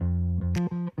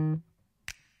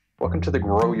Welcome to the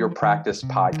Grow Your Practice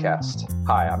podcast.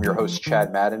 Hi, I'm your host,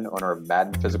 Chad Madden, owner of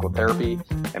Madden Physical Therapy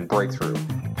and Breakthrough.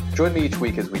 Join me each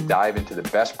week as we dive into the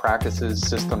best practices,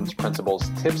 systems, principles,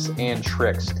 tips, and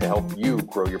tricks to help you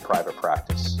grow your private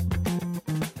practice.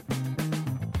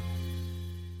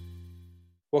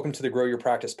 Welcome to the Grow Your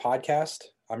Practice podcast.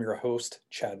 I'm your host,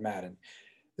 Chad Madden.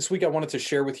 This week, I wanted to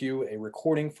share with you a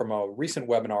recording from a recent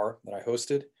webinar that I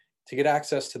hosted. To get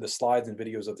access to the slides and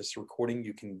videos of this recording,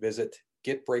 you can visit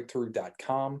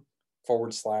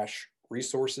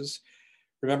getbreakthrough.com/resources.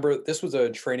 Remember, this was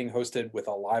a training hosted with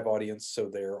a live audience, so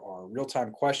there are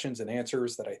real-time questions and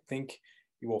answers that I think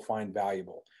you will find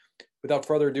valuable. Without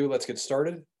further ado, let's get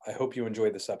started. I hope you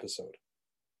enjoyed this episode.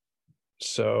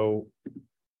 So,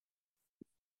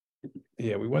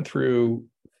 we went through,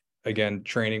 again,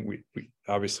 training. We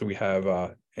obviously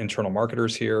have internal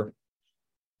marketers here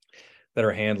that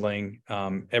are handling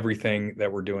everything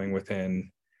that we're doing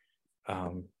within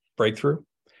Breakthrough,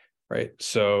 right?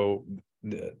 So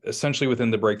essentially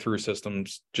within the Breakthrough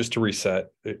systems, just to reset,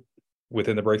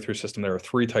 within the Breakthrough system, there are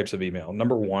three types of email.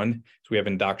 Number one is we have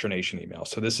indoctrination email.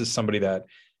 So this is somebody that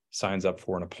signs up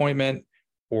for an appointment,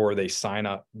 or they sign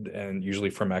up, and usually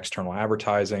from external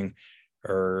advertising,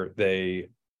 or they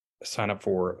sign up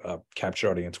for a captured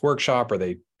audience workshop, or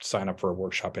they sign up for a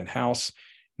workshop in-house.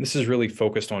 This is really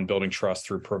focused on building trust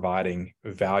through providing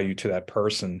value to that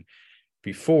person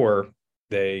before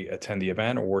they attend the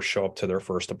event or show up to their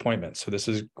first appointment. So this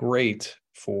is great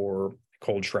for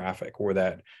cold traffic or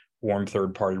that warm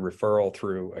third-party referral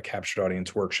through a captured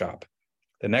audience workshop.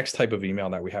 The next type of email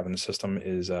that we have in the system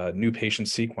is a new patient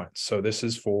sequence. So this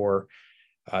is for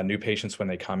new patients when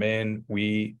they come in.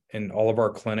 We, in all of our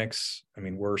clinics,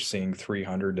 we're seeing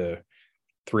 300 to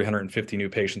 350 new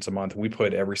patients a month. We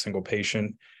put every single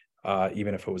patient,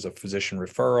 even if it was a physician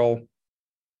referral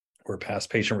or past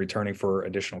patient returning for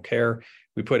additional care,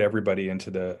 we put everybody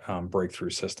into the Breakthrough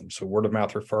system. So word of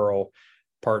mouth referral,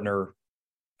 partner,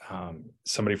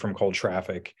 somebody from cold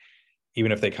traffic,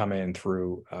 even if they come in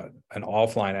through an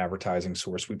offline advertising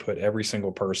source, we put every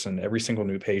single person, every single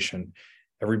new patient,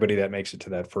 everybody that makes it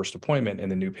to that first appointment in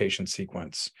the new patient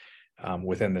sequence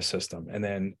within the system. And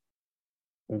then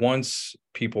once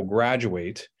people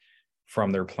graduate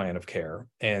from their plan of care,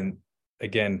 and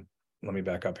again, let me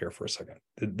back up here for a second.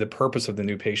 The purpose of the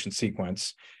new patient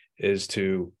sequence is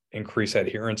to increase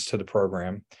adherence to the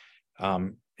program,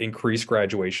 increase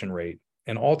graduation rate,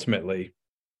 and ultimately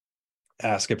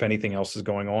ask if anything else is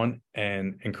going on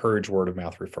and encourage word of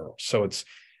mouth referrals. So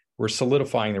we're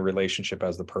solidifying the relationship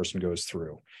as the person goes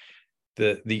through.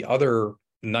 The other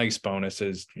nice bonus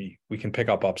is we can pick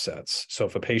up upsets. So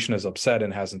if a patient is upset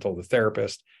and hasn't told the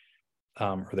therapist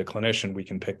or the clinician, we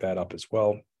can pick that up as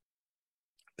well.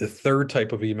 The third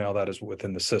type of email that is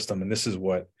within the system, and this is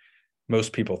what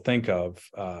most people think of,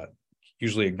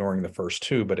 usually ignoring the first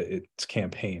two, but it's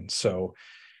campaigns. So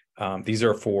these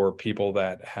are for people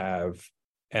that have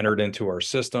entered into our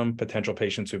system, potential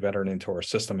patients who've entered into our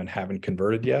system and haven't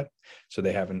converted yet. So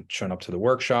they haven't shown up to the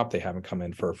workshop, they haven't come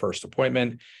in for a first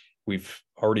appointment. We've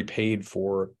already paid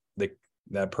for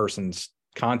that person's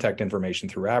contact information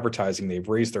through advertising. They've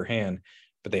raised their hand,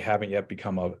 but they haven't yet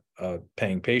become a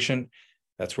paying patient.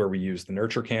 That's where we use the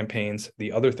nurture campaigns.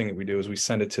 The other thing that we do is we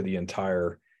send it to the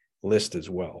entire list as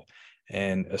well.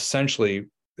 And essentially,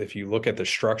 if you look at the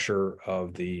structure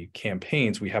of the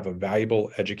campaigns, we have a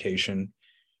valuable education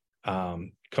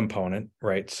component,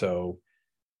 right? So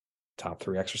top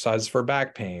 3 exercises for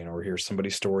back pain, or here's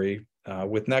somebody's story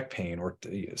with neck pain, or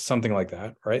something like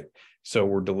that, right? So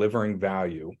we're delivering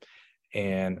value.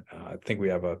 And I think we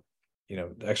have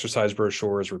exercise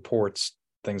brochures, reports,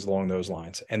 things along those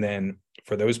lines. And then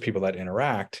for those people that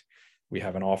interact, we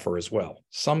have an offer as well.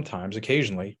 Sometimes,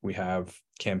 occasionally, we have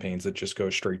campaigns that just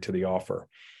go straight to the offer.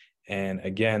 And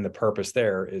again, the purpose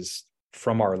there is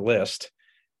from our list.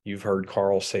 You've heard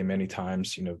Carl say many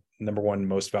times, number one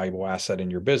most valuable asset in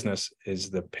your business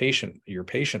is your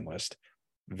patient list.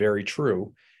 Very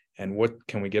true. And what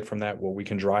can we get from that? Well, we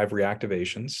can drive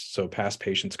reactivations, so past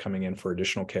patients coming in for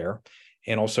additional care,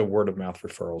 and also word of mouth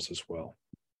referrals as well.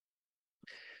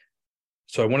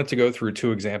 So I wanted to go through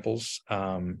 2 examples.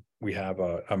 We have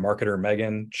a marketer,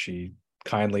 Megan. She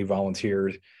kindly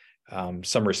volunteered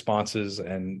some responses,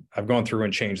 and I've gone through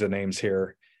and changed the names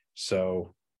here.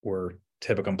 So we're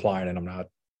HIPAA compliant, and I'm not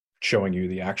showing you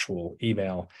the actual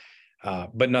email.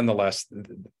 But nonetheless,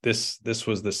 this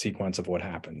was the sequence of what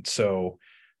happened. So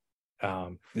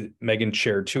Megan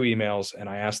shared 2 emails, and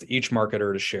I asked each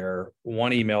marketer to share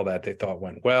one email that they thought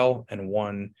went well and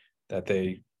one that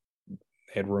they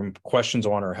had questions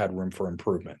on or had room for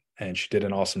improvement. And she did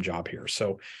an awesome job here.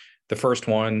 So The first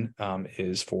one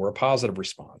is for a positive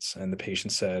response. And the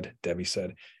patient said, Debbie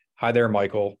said, "Hi there,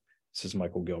 Michael. This is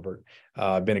Michael Gilbert.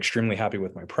 I've been extremely happy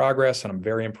with my progress, and I'm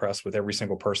very impressed with every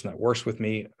single person that works with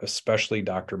me, especially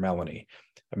Dr. Melanie.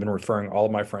 I've been referring all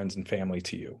of my friends and family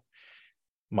to you."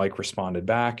 Mike responded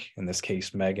back. In this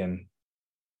case, Megan,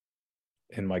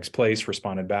 in Mike's place,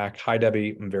 responded back, "Hi,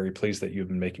 Debbie. I'm very pleased that you've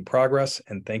been making progress,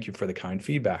 and thank you for the kind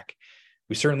feedback.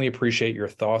 We certainly appreciate your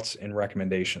thoughts and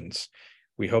recommendations.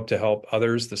 We hope to help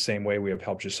others the same way we have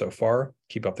helped you so far.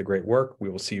 Keep up the great work. We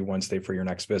will see you Wednesday for your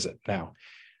next visit." Now,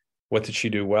 what did she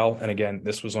do well? And again,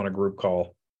 this was on a group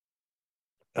call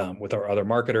with our other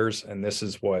marketers, and this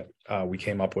is what we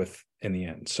came up with in the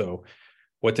end. So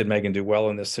what did Megan do well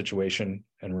in this situation?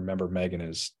 And remember, Megan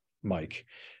is Mike,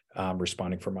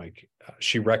 responding for Mike.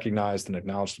 She recognized and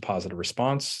acknowledged the positive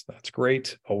response. That's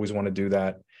great. Always want to do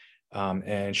that.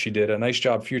 And she did a nice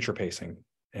job future pacing.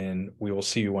 And we will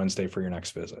see you Wednesday for your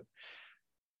next visit.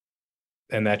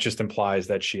 And that just implies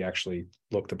that she actually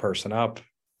looked the person up,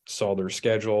 saw their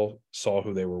schedule, saw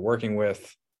who they were working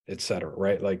with, et cetera,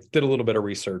 right? Like did a little bit of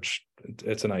research.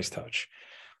 It's a nice touch.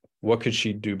 What could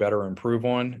she do better or improve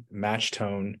on? Match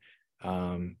tone.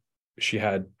 She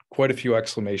had quite a few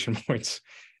exclamation points.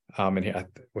 And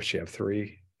what she have?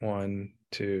 3, 1,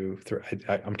 2, 3.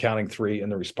 I'm counting 3 in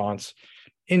the response.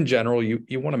 In general,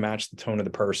 you want to match the tone of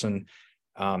the person.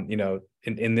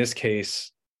 In this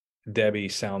case, Debbie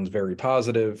sounds very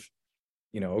positive,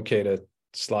 okay to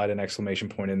slide an exclamation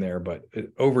point in there, but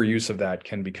overuse of that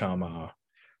can become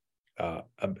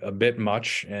a bit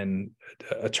much and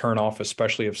a turnoff,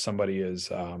 especially if somebody is,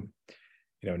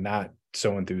 not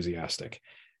so enthusiastic.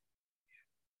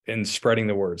 In spreading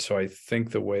the word. So I think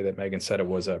the way that Megan said it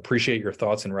was appreciate your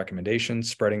thoughts and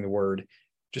recommendations, spreading the word.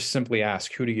 Just simply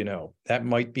ask, who do you know? That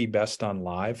might be best done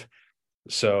live.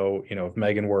 So, if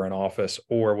Megan were in office,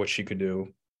 or what she could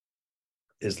do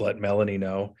is let Melanie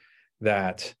know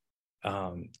that,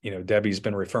 Debbie's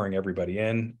been referring everybody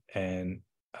in, and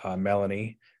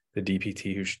Melanie, the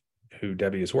DPT who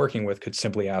Debbie is working with, could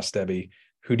simply ask Debbie,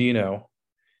 who do you know?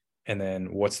 And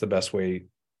then what's the best way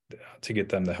to get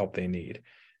them the help they need?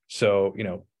 So,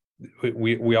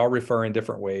 we all refer in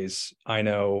different ways. I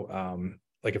know,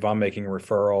 like if I'm making a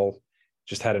referral,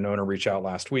 just had an owner reach out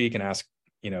last week and ask,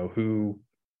 who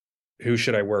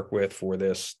should I work with for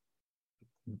this?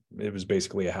 It was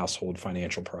basically a household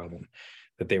financial problem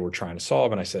that they were trying to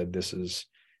solve. And I said, this is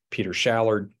Peter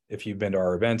Shallard. If you've been to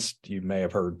our events, you may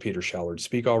have heard Peter Shallard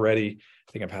speak already.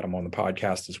 I think I've had him on the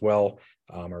podcast as well,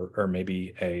 or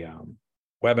maybe a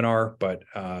webinar. But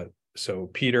so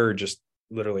Peter, just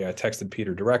literally, I texted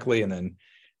Peter directly and then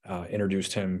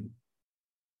introduced him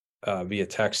via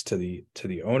text to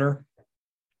the owner.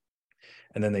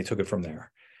 And then they took it from there.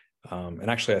 And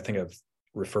actually, I think I've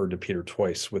referred to Peter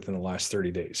twice within the last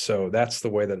 30 days. So that's the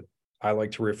way that I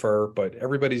like to refer, but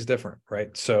everybody's different,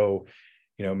 right? So,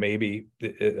 maybe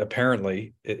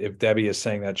apparently if Debbie is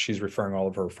saying that she's referring all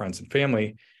of her friends and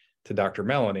family to Dr.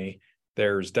 Melanie,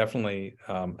 there's definitely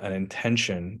an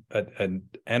intention, an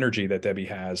energy that Debbie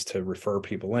has to refer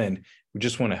people in. We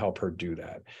just want to help her do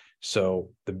that.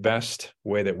 So the best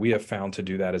way that we have found to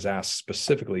do that is ask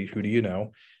specifically, who do you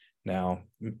know? Now,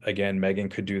 again, Megan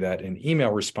could do that in email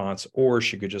response, or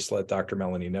she could just let Dr.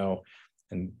 Melanie know,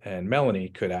 and Melanie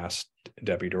could ask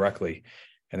Debbie directly.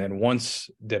 And then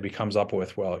once Debbie comes up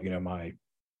with, well, my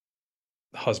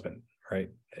husband,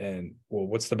 right? And well,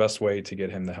 what's the best way to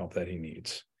get him the help that he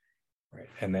needs? Right.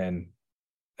 And then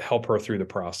help her through the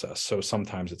process. So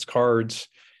sometimes it's cards.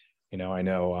 I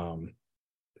know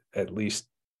at least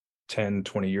 10,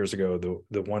 20 years ago,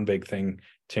 the one big thing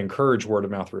to encourage word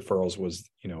of mouth referrals was,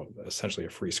 essentially a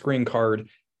free screen card.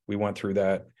 We went through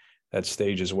that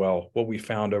stage as well. What we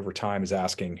found over time is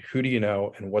asking, who do you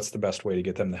know, and what's the best way to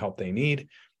get them the help they need?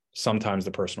 Sometimes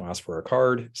the person will ask for a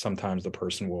card. Sometimes the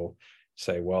person will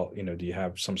say, well, do you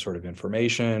have some sort of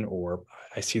information? Or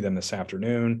I see them this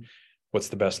afternoon. What's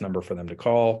the best number for them to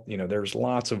call? There's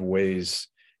lots of ways,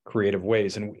 creative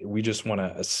ways, and we just want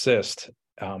to assist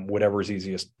whatever is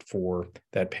easiest for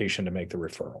that patient to make the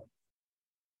referral.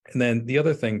 And then the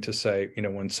other thing to say,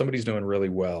 when somebody's doing really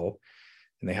well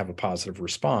and they have a positive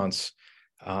response,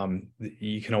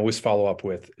 you can always follow up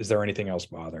with, is there anything else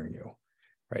bothering you?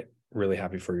 Right? Really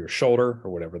happy for your shoulder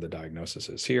or whatever the diagnosis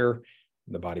is here.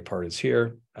 The body part is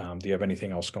here. Do you have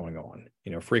anything else going on?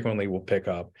 Frequently we'll pick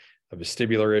up a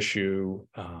vestibular issue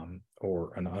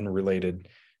or an unrelated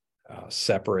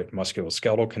separate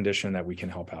musculoskeletal condition that we can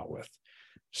help out with.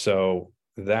 So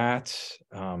that's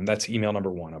email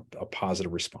number one, a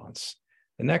positive response.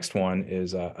 The next one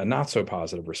is a not so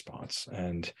positive response.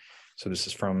 And so this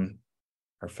is from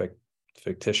our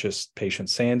fictitious patient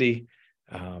Sandy.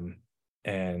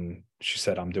 And she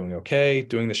said, I'm doing okay,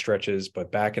 doing the stretches,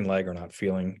 but back and leg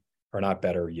are not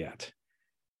better yet.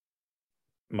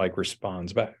 Megan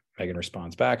responds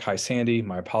back, hi, Sandy.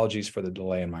 My apologies for the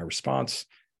delay in my response.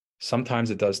 Sometimes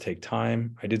it does take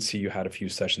time. I did see you had a few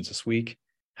sessions this week.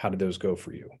 How did those go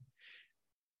for you?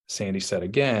 Sandy said,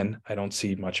 again, I don't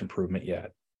see much improvement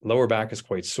yet. Lower back is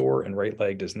quite sore and right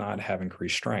leg does not have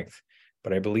increased strength,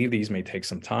 but I believe these may take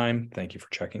some time. Thank you for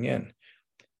checking in.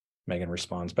 Megan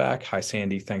responds back, hi,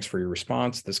 Sandy. Thanks for your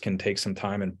response. This can take some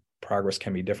time and progress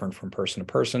can be different from person to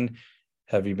person.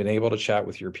 Have you been able to chat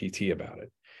with your PT about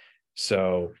it?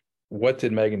 So what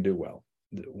did Megan do well?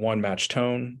 One, match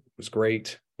tone was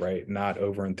great, right? Not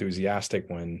over enthusiastic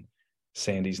when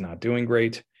Sandy's not doing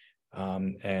great,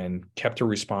 and kept her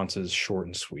responses short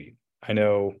and sweet. I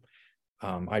know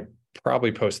I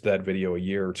probably posted that video a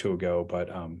year or two ago, but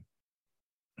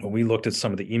when we looked at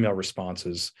some of the email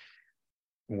responses,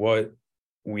 what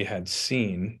we had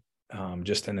seen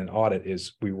just in an audit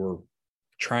is we were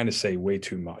trying to say way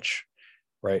too much,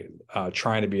 right?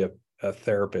 Trying to be a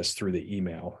therapist through the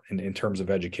email and in terms of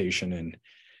education, and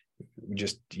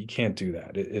you can't do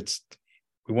that.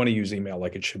 We want to use email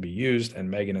like it should be used, and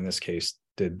Megan in this case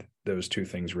did those two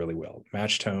things really well.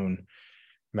 Matched tone,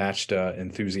 matched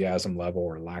enthusiasm level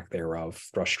or lack thereof,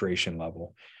 frustration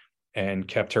level, and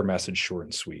kept her message short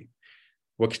and sweet.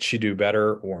 What could she do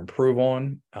better or improve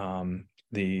on?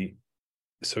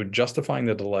 So justifying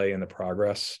the delay in the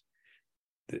progress,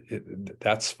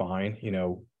 that's fine.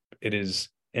 It is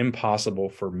impossible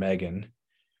for Megan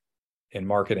in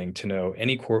marketing to know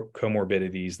any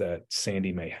comorbidities that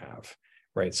Sandy may have,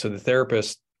 right? So the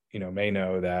therapist, may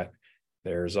know that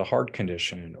there's a heart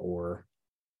condition or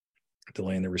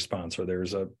delay in the response, or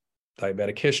there's a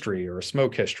diabetic history or a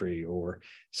smoke history or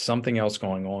something else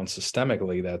going on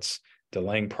systemically that's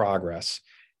delaying progress.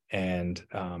 And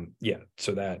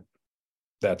so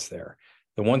that's there.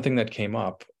 The one thing that came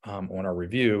up on our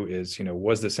review is,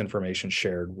 was this information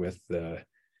shared with the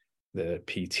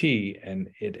PT? And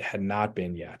it had not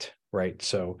been yet, right?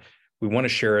 So we want to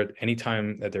share it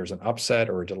anytime that there's an upset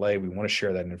or a delay. We want to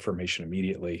share that information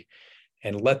immediately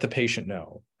and let the patient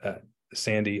know.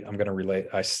 Sandy, I'm going to relay.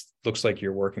 Looks like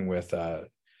you're working with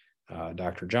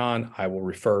Dr. John. I will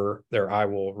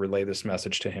relay this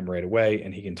message to him right away,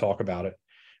 and he can talk about it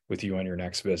with you on your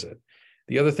next visit.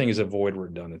 The other thing is avoid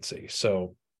redundancy.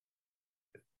 So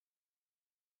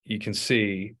you can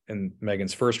see in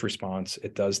Megan's first response,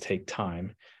 it does take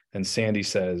time. And Sandy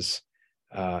says,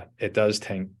 it does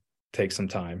take some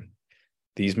time.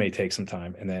 These may take some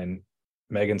time. And then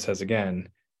Megan says again,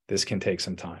 this can take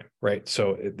some time, right?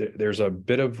 So there's a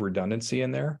bit of redundancy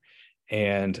in there,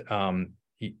 and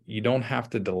you don't have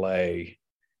to delay.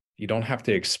 You don't have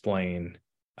to explain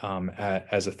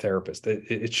as a therapist.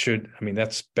 It should,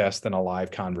 that's best in a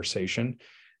live conversation,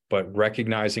 but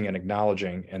recognizing and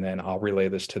acknowledging, and then I'll relay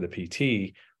this to the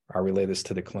PT, I'll relay this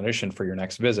to the clinician for your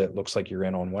next visit. Looks like you're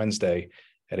in on Wednesday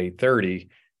at 8:30.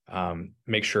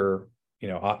 Make sure,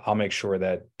 I'll make sure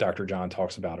that Dr. John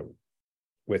talks about it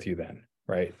with you then,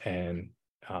 right? And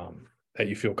that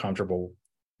you feel comfortable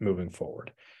moving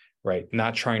forward, right?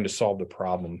 Not trying to solve the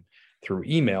problem through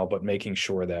email, but making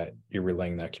sure that you're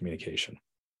relaying that communication.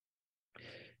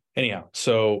 Anyhow,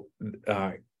 so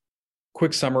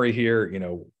quick summary here,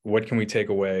 what can we take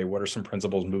away? What are some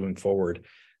principles moving forward?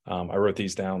 I wrote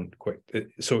these down quick.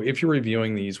 So if you're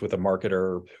reviewing these with a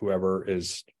marketer, whoever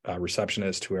is a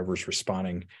receptionist, whoever's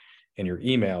responding in your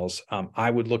emails,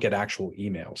 I would look at actual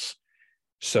emails.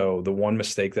 So the one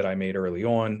mistake that I made early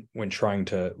on when trying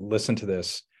to listen to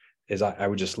this is I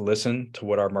would just listen to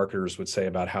what our marketers would say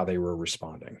about how they were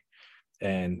responding.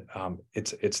 And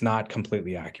it's not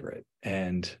completely accurate.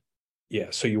 And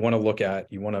so you want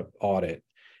to audit.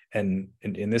 And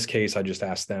in this case, I just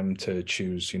asked them to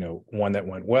choose, one that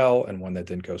went well and one that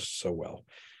didn't go so well.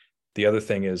 The other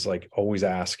thing is always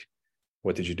ask,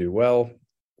 what did you do well?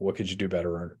 What could you do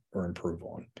better or improve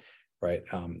on? Right.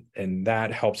 And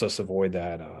that helps us avoid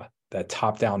that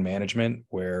top-down management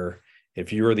where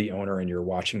if you're the owner and you're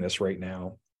watching this right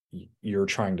now, you're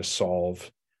trying to solve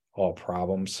all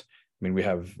problems. We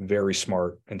have very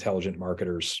smart, intelligent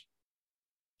marketers,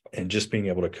 and just being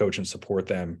able to coach and support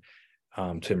them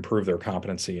to improve their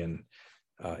competency in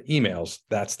emails,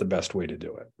 that's the best way to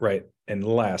do it, right?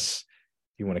 Unless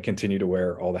you want to continue to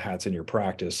wear all the hats in your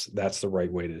practice, that's the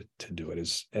right way to do it,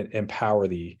 is empower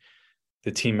the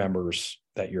team members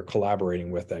that you're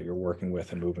collaborating with, that you're working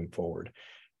with, and moving forward.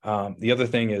 The other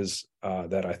thing is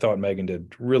that I thought Megan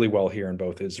did really well here in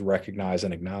both is recognize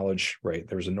and acknowledge, right?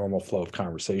 There's a normal flow of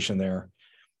conversation there.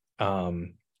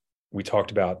 We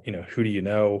talked about, who do you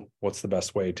know? What's the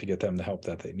best way to get them the help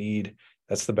that they need?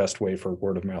 That's the best way for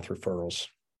word of mouth referrals.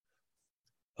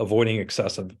 Avoiding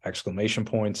excessive exclamation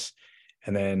points.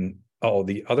 And then,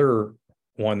 the other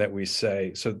one that we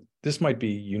say, so this might be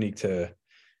unique to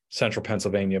Central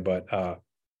Pennsylvania, but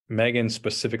Megan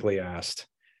specifically asked,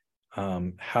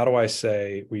 how do I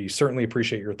say, we certainly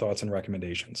appreciate your thoughts and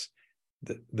recommendations.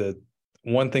 The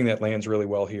one thing that lands really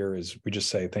well here is we just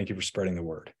say, thank you for spreading the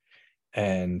word.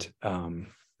 And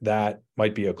that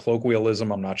might be a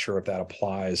colloquialism. I'm not sure if that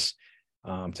applies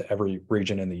to every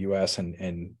region in the US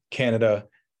and Canada,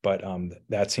 but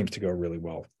that seems to go really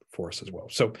well for us as well.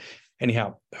 So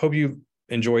anyhow, hope you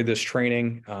enjoyed this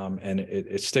training and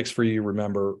it sticks for you.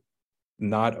 Remember,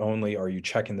 not only are you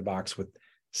checking the box with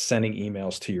sending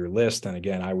emails to your list, and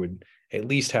again, I would at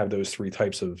least have those 3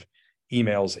 types of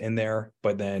emails in there,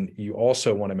 but then you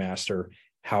also want to master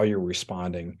how you're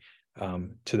responding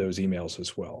to those emails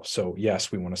as well. So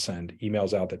yes, we want to send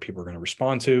emails out that people are going to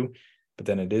respond to, but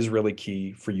then it is really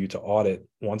key for you to audit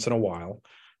once in a while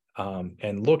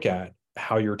and look at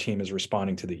how your team is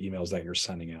responding to the emails that you're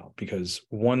sending out, because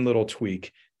one little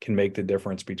tweak can make the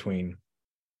difference between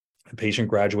a patient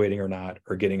graduating or not,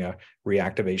 or getting a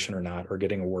reactivation or not, or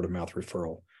getting a word of mouth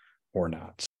referral or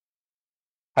not.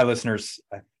 Hi, listeners.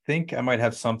 I think I might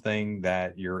have something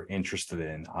that you're interested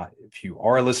in. If you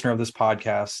are a listener of this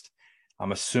podcast,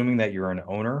 I'm assuming that you're an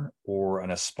owner or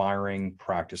an aspiring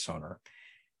practice owner.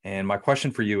 And my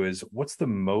question for you is, what's the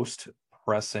most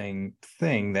pressing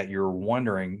thing that you're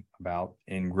wondering about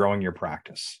in growing your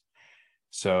practice?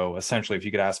 So essentially, if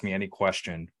you could ask me any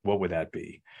question, what would that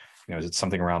be? Is it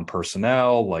something around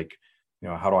personnel? Like,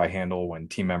 how do I handle when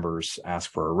team members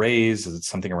ask for a raise? Is it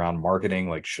something around marketing?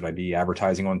 Like, should I be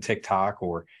advertising on TikTok,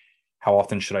 or how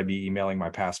often should I be emailing my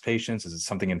past patients? Is it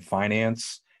something in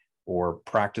finance or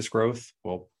practice growth?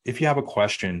 Well, if you have a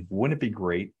question, wouldn't it be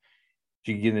great if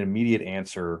you could get an immediate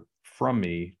answer from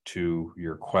me to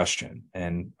your question?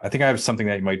 And I think I have something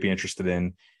that you might be interested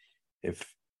in.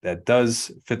 If that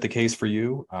does fit the case for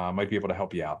you, I might be able to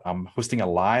help you out. I'm hosting a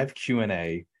live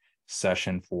Q&A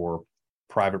session for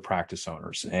private practice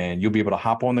owners, and you'll be able to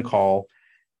hop on the call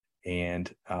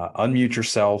and unmute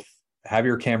yourself, have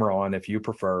your camera on if you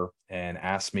prefer, and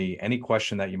ask me any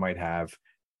question that you might have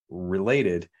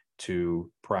related to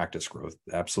practice growth.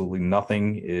 Absolutely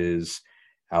nothing is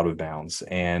out of bounds.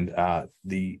 And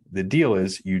the deal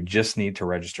is, you just need to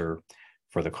register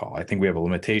for the call. I think we have a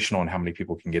limitation on how many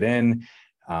people can get in.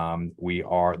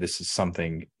 This is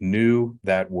something new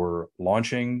that we're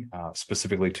launching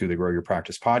specifically to the Grow Your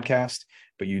Practice podcast,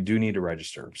 but you do need to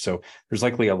register. So there's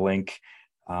likely a link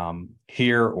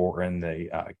here or in the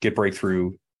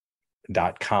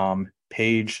getbreakthrough.com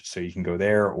page. So you can go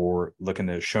there or look in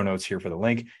the show notes here for the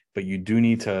link, but you do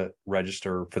need to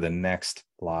register for the next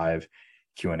live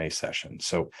Q&A session.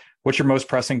 So what's your most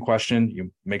pressing question?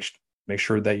 You make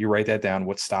sure that you write that down.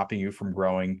 What's stopping you from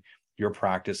growing your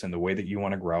practice in the way that you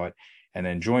want to grow it? And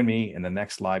then join me in the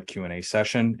next live Q&A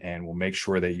session, and we'll make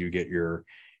sure that you get your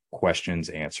questions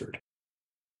answered.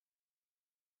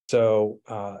 So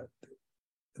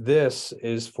this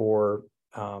is for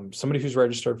somebody who's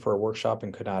registered for a workshop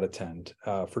and could not attend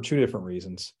for 2 different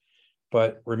reasons.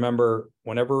 But remember,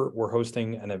 whenever we're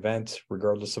hosting an event,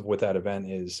 regardless of what that event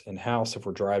is in-house, if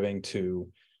we're driving to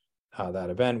that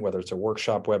event, whether it's a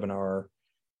workshop, webinar,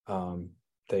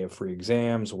 they have free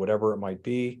exams, whatever it might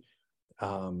be,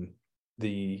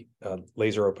 the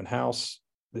laser open house,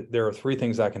 there are 3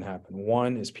 things that can happen.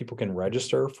 1 is people can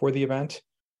register for the event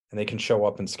and they can show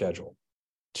up and schedule.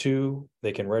 2,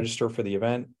 they can register for the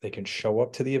event, they can show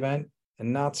up to the event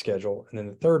and not schedule. And then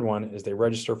the 3rd one is they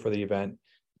register for the event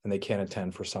and they can't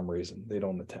attend for some reason. They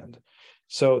don't attend.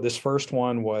 So this first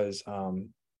one was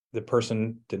the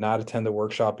person did not attend the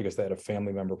workshop because they had a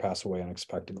family member pass away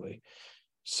unexpectedly.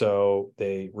 So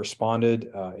they responded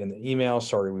in the email,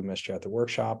 sorry, we missed you at the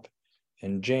workshop.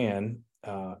 And Jan,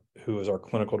 who is our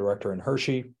clinical director in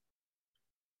Hershey.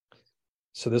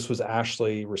 So this was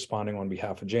Ashley responding on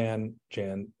behalf of Jan.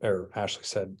 Ashley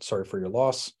said, sorry for your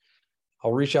loss.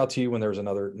 I'll reach out to you when there's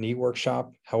another knee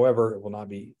workshop. However, it will not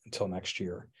be until next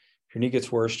year. If your knee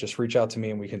gets worse, just reach out to me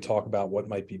and we can talk about what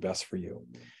might be best for you.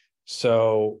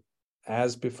 So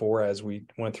as before, as we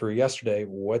went through yesterday,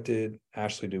 what did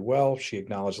Ashley do well? She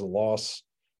acknowledged the loss,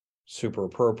 super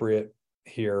appropriate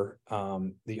here.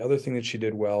 The other thing that she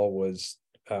did well was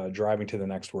driving to the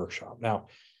next workshop. Now,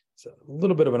 it's a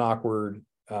little bit of an awkward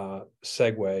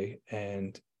segue,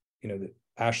 and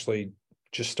Ashley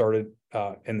just started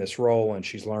in this role and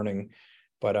she's learning,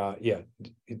 but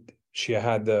she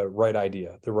had the right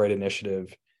idea, the right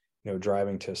initiative,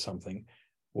 driving to something.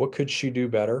 What could she do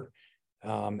better?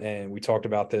 And we talked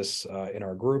about this in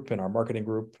our group, in our marketing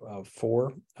group of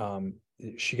 4.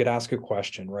 She could ask a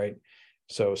question, right?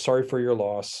 So, sorry for your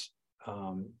loss.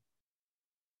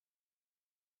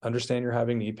 Understand you're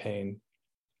having knee pain.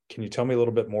 Can you tell me a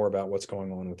little bit more about what's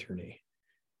going on with your knee,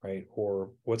 right?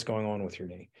 Or what's going on with your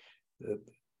knee?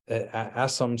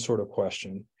 Ask some sort of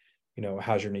question,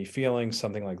 how's your knee feeling?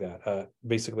 Something like that.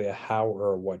 Basically a how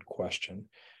or a what question.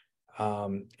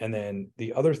 And then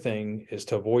the other thing is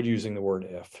to avoid using the word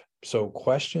if. So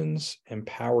questions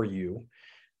empower you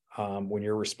when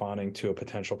you're responding to a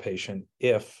potential patient.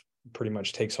 If pretty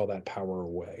much takes all that power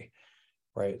away,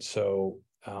 right? So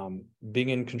being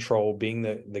in control, being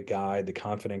the guide, the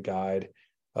confident guide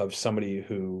of somebody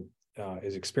who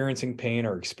is experiencing pain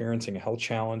or experiencing a health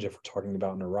challenge, if we're talking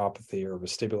about neuropathy or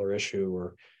vestibular issue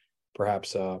or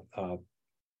perhaps a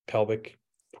pelvic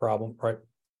problem, right?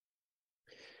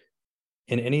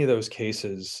 In any of those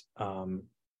cases,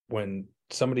 when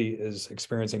somebody is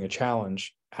experiencing a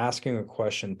challenge, asking a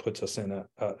question puts us in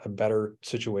a better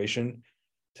situation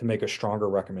to make a stronger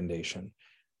recommendation,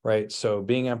 right? So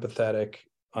being empathetic,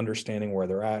 understanding where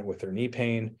they're at with their knee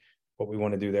pain, what we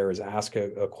want to do there is ask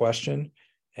a question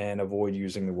and avoid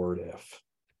using the word if.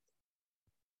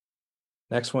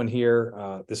 Next one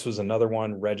here, this was another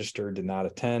one, registered, did not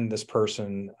attend. This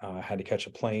person had to catch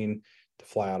a plane to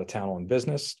fly out of town on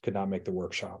business, could not make the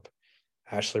workshop.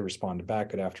 Ashley responded back,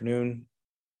 good afternoon.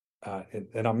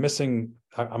 And I'm missing,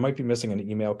 I might be missing an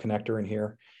email connector in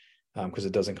here because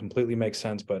it doesn't completely make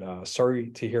sense, but sorry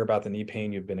to hear about the knee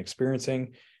pain you've been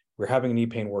experiencing. We're having a knee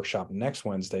pain workshop next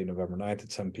Wednesday, November 9th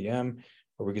at 7 p.m.,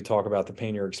 where we could talk about the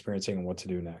pain you're experiencing and what to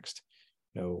do next.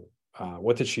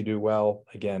 What did she do well?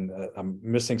 Again, I'm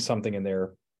missing something in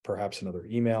there, perhaps another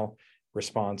email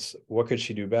response. What could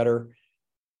she do better?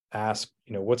 Ask,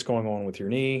 what's going on with your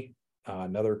knee?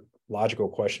 Another logical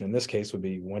question in this case would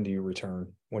be, when do you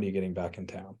return? When are you getting back in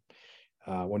town?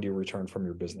 When do you return from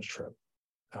your business trip?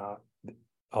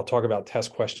 I'll talk about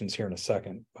test questions here in a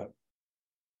second, but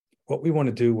what we want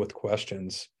to do with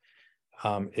questions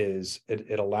is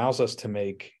it allows us to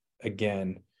make,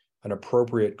 again, an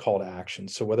appropriate call to action.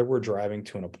 So whether we're driving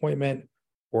to an appointment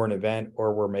or an event,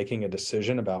 or we're making a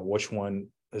decision about which one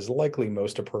is likely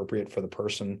most appropriate for the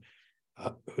person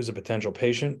who's a potential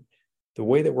patient, the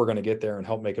way that we're going to get there and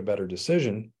help make a better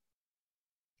decision,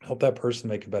 help that person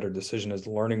make a better decision, is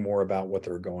learning more about what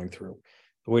they're going through.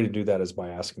 The way to do that is by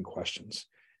asking questions.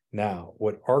 Now,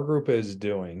 what our group is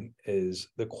doing is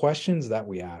the questions that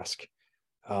we ask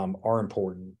are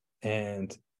important.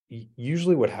 And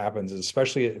usually what happens is,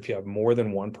 especially if you have more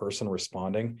than one person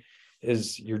responding,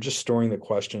 is you're just storing the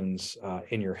questions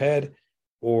in your head,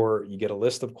 or you get a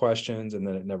list of questions and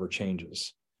then it never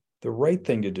changes. The right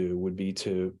thing to do would be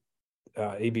to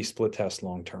A/B split test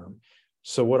long-term.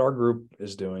 So what our group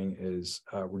is doing is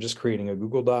we're just creating a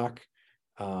Google Doc,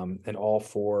 and all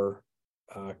 4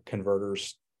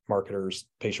 converters, marketers,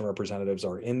 patient representatives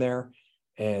are in there,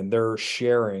 and they're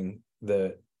sharing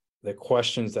the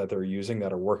questions that they're using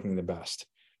that are working the best.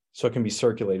 So it can be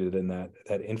circulated, and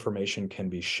that information can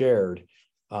be shared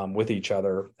with each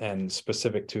other, and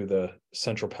specific to the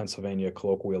Central Pennsylvania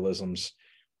colloquialisms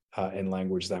and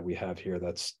language that we have here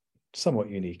that's somewhat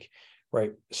unique,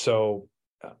 right? So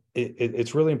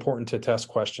it's really important to test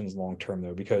questions long-term,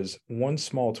 though, because one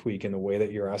small tweak in the way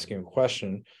that you're asking a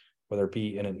question, whether it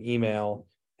be in an email,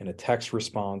 in a text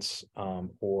response,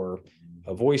 or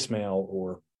a voicemail,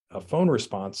 or a phone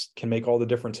response, can make all the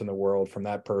difference in the world, from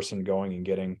that person going and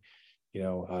getting,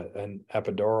 an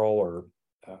epidural, or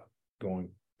going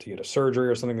to get a surgery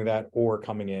or something like that, or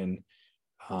coming in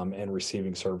and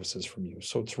receiving services from you.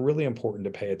 So it's really important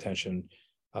to pay attention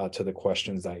to the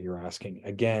questions that you're asking.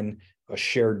 Again, a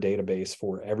shared database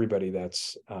for everybody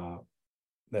that's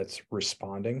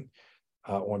responding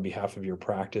on behalf of your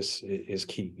practice is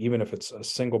key. Even if it's a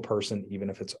single person, even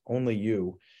if it's only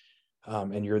you,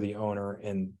 and you're the owner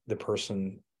and the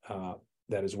person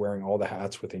that is wearing all the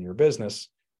hats within your business,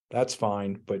 that's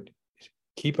fine, but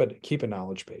keep a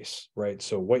knowledge base, right?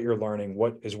 So what you're learning,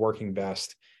 what is working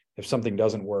best. If something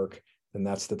doesn't work, then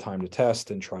that's the time to test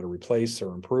and try to replace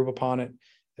or improve upon it.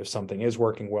 If something is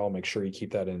working well, make sure you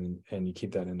keep that in, and you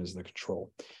keep that in as the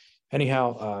control.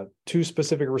 Anyhow, 2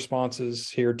 specific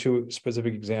responses here, 2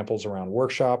 specific examples around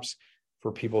workshops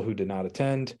for people who did not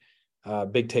attend.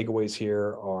 Big takeaways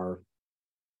here are,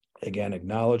 again,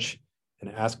 acknowledge and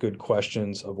ask good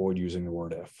questions, avoid using the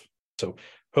word if. So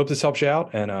hope this helps you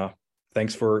out, and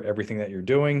thanks for everything that you're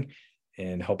doing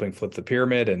and helping flip the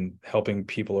pyramid and helping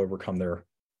people overcome their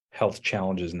health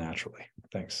challenges naturally.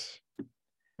 Thanks.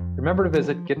 Remember to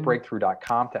visit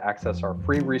getbreakthrough.com to access our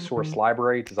free resource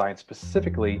library designed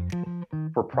specifically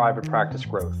for private practice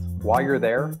growth. While you're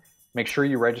there, make sure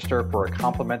you register for a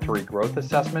complimentary growth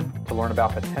assessment to learn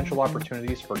about potential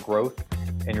opportunities for growth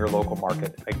in your local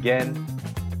market. Again,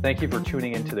 thank you for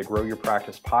tuning into the Grow Your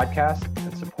Practice podcast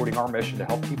and supporting our mission to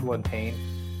help people in pain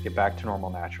get back to normal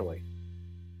naturally.